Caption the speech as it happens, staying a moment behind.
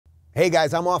Hey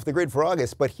guys, I'm off the grid for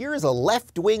August, but here's a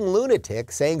left-wing lunatic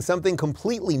saying something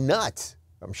completely nuts.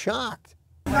 I'm shocked.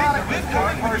 I'm not a good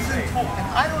person, and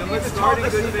I don't need to talk to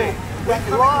people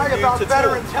that lie about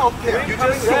veterans' health care.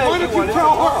 So why don't you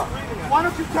tell her? Why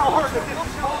don't you tell her that this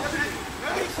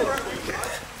is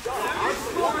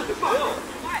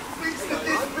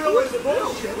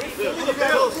bullshit?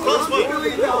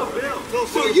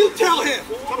 So you tell him.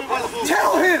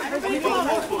 Tell him. That is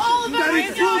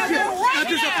bullshit. That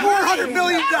there's a $400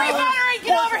 million. Every veteran,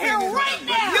 get over here right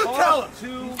now. You tell him.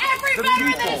 Every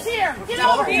veteran that's here, get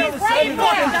over here right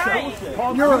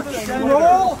now. You're a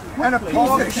troll and a piece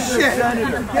of shit.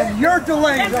 And you're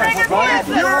delayed.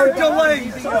 You're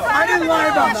delayed. I didn't lie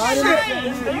about shit.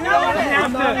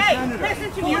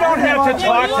 You don't have to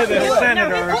talk to the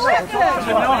senators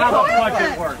to know how the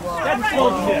budget works. That's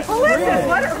bullshit. Who is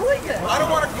this? Who is this? I don't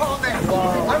want to call names.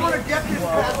 I want to get this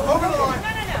passed over the line.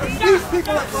 These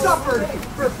people have suffered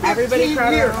for 15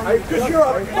 years because you're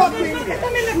a fucking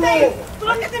troll.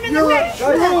 Look at them in the You're a face.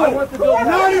 troll.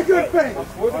 Not in good faith.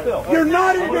 You're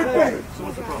not in good faith. So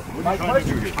what's the problem? What are you trying to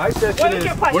do here? My question is,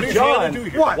 What are you trying to do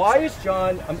here? What? why is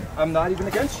John, I'm not even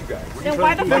against you guys. Then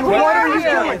why the Then fuck what are you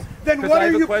doing? doing? Then what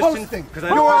are you posting? Because I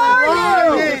You're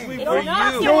lying. for you. You're a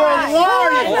liar.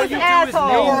 All you do is name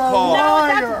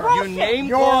call. You name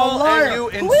You're a call liar. and you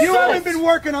insult. You haven't been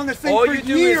working on this thing All for you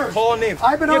do years. is call names.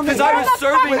 I've been on because this. I was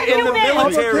serving in the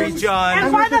military, And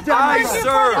John. why the fuck I are you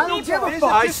served. I don't give a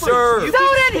fuck. I served. So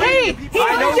did he. He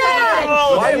was dead.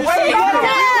 Why is He was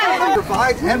dead.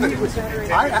 Provide evidence.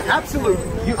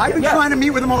 Absolutely. I've been trying to meet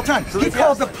with him all the time. He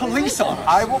called the police on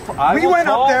us. We went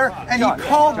up there and he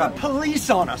called the police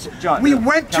on us. We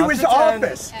went to his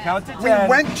office. We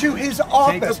went to his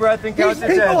office. Take a breath and count These to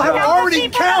 10. people have already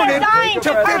People that are dying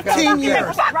counted to to 15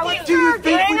 years. Do you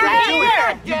think we would do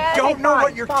it? You don't know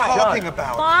what you're talking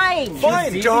about. Fine.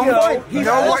 You don't know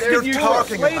what you're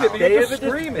talking about.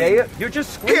 You're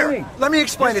just screaming. Here, let me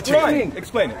explain it to you.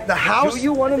 Explain it. The House. Do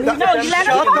you want to meet No, let him Shut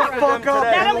talk. the fuck up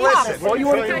Let him and talk. listen. All you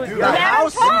want to do is The Let him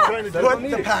House talk.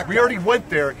 put the Pact We already went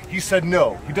there. He said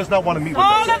no. He does not want to meet with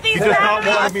All us. of these He does not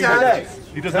want to meet with today. us.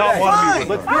 He does not want to meet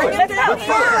with us. All right, let's go. Let's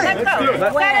go. Set it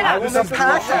up. The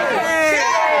Pact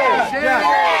Act.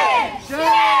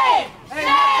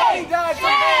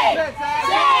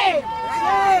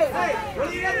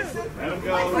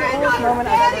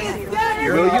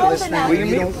 You're not listening.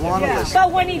 You don't want to listen.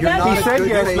 But when he does, He said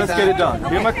yes, let's get it done.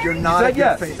 You're not a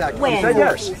good faith actor. When? He said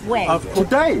yes. When?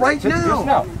 Today. Right now.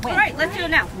 All right, let's do it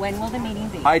now. When will the meeting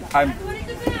be?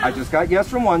 I just got yes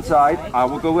from one side. I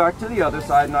will go back to the other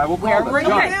side and I will call them. We're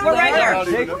right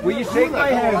here. Will you shake my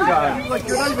hand, John? Like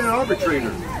you're not even an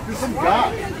arbitrator. You're some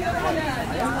guy.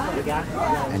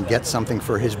 And get something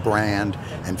for his brand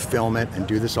and film it and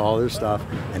do this all other stuff,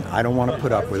 and I don't want to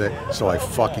put up with it, so I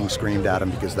fucking screamed at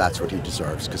him because that's what he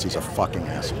deserves, because he's a fucking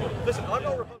asshole.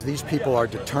 These people are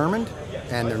determined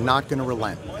and they're not going to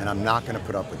relent, and I'm not going to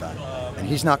put up with that. And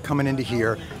he's not coming into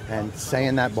here and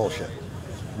saying that bullshit.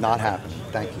 Not happening.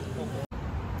 Thank you.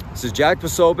 This is Jack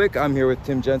Posobiec. I'm here with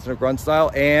Tim Jensen of Grunt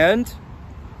Style, and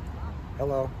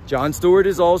Hello. Jon Stewart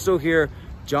is also here.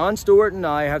 Jon Stewart and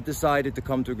I have decided to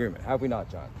come to agreement. Have we not,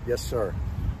 John? Yes, sir.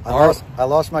 I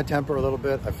lost my temper a little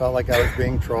bit. I felt like I was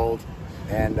being trolled,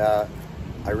 and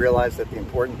I realized that the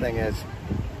important thing is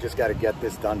you just got to get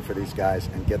this done for these guys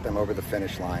and get them over the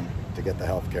finish line to get the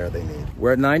health care they need.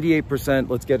 We're at 98%.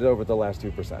 Let's get it over the last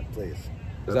 2%. Please.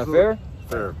 Is that fair?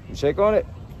 Fair. You shake on it.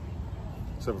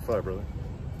 7-5, brother.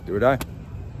 Do or die.